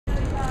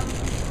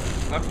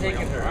I'm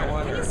taking her. I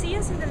want Can you her. see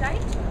us in the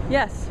light?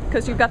 Yes,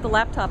 because you've got the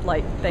laptop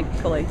light,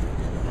 thankfully.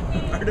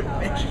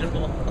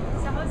 Artificial.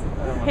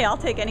 Hey, I'll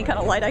take any kind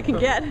of light I can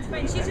get.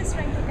 Fine, she's just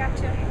trying to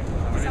capture.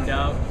 When in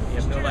doubt, you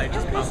have no light,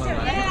 just pop on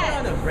light.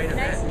 Yeah.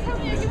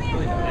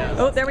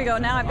 Oh, there we go.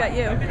 Now I've got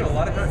you. I've been to a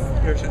lot of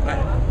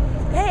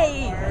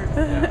Hey!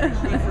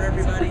 for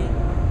everybody.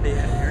 They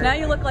have Now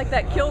you look like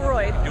that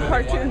Kilroy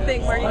cartoon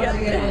thing where you Once get.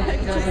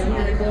 again,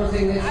 we're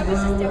closing this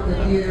room,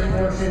 the theater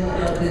portion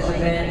of this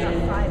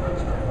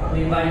event.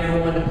 We invite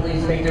everyone to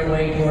please make their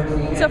way towards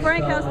the So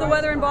Frank, how's the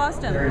weather in There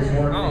Boston? is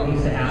work that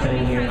needs to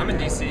happen here. I'm in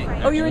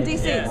DC. Oh, you're in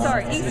DC. Yeah.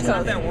 Sorry, East It's not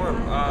Coast. that warm.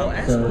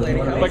 So we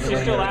wanna But make she's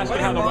sure still that- asking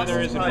how the weather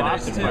is in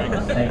Boston, Frank.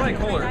 It's probably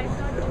cooler.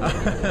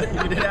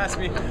 You did ask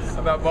me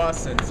about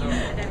Boston, so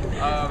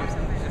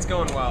it's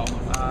going well.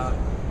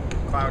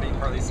 Cloudy,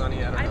 partly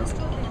sunny. I don't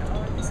know.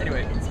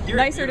 Anyway, here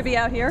Nicer to be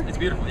out here. It's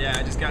beautiful. Yeah,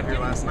 I just got here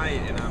last night,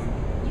 and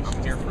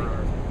I'm here for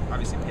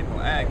obviously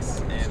Papal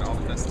Eggs and all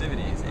the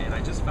festivities, and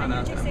I just found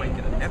out that I might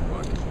get a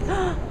netbook,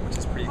 which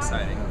is pretty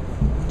exciting.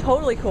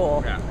 Totally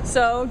cool. Yeah.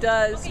 So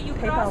does Okay, you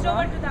PayPal crossed over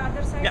rock? to the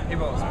other side. Yeah,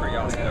 Papal is pretty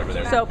awesome over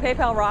there. So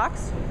PayPal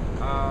rocks?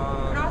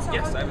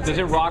 Yes, I would Does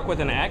say it rock with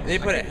an X? They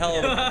put a hell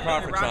of a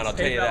conference on, I'll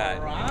tell you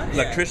that.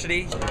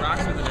 Electricity,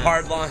 rocks with an X.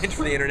 hard lines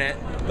for the internet,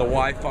 the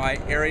Wi-Fi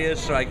areas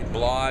so I can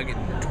blog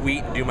and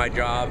tweet and do my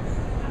job.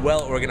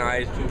 Well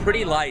organized,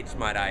 pretty lights,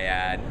 might I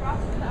add.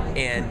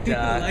 And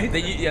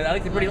I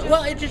like the pretty.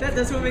 Well, it just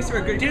That's what makes for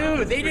a good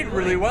dude. They did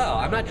really well.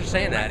 I'm not just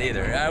saying that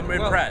either. I'm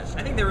impressed.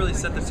 I think they really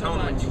set the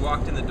tone when you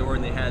walked in the door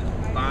and they had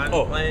Bond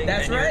playing.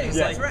 That's and you're right. just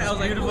That's like, right. I was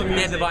like, beautiful they had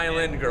music. the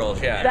violin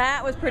girls. Yeah.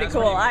 That was pretty That's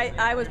cool. what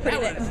I was pretty.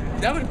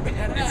 That was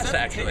badass,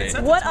 actually.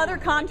 It's- What other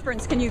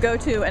conference can you go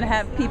to and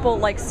have people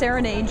like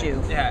serenade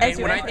you? Yeah, as And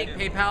you when I enter?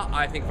 think PayPal,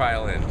 I think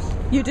violins.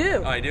 You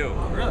do? I do.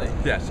 Really?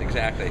 Yes,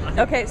 exactly.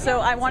 Okay, so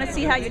I want to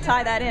see how you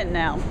tie that in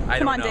now. I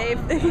Come don't on, know.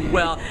 Dave.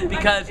 Well,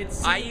 because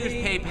I use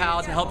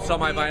PayPal to help sell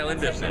my violin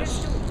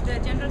business. The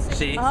general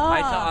See, Ah.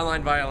 I sell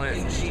online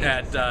violins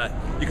at.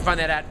 You can find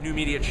that at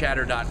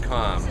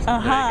newmediachatter.com.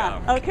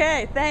 Uh-huh.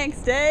 Okay, thanks,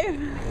 Dave.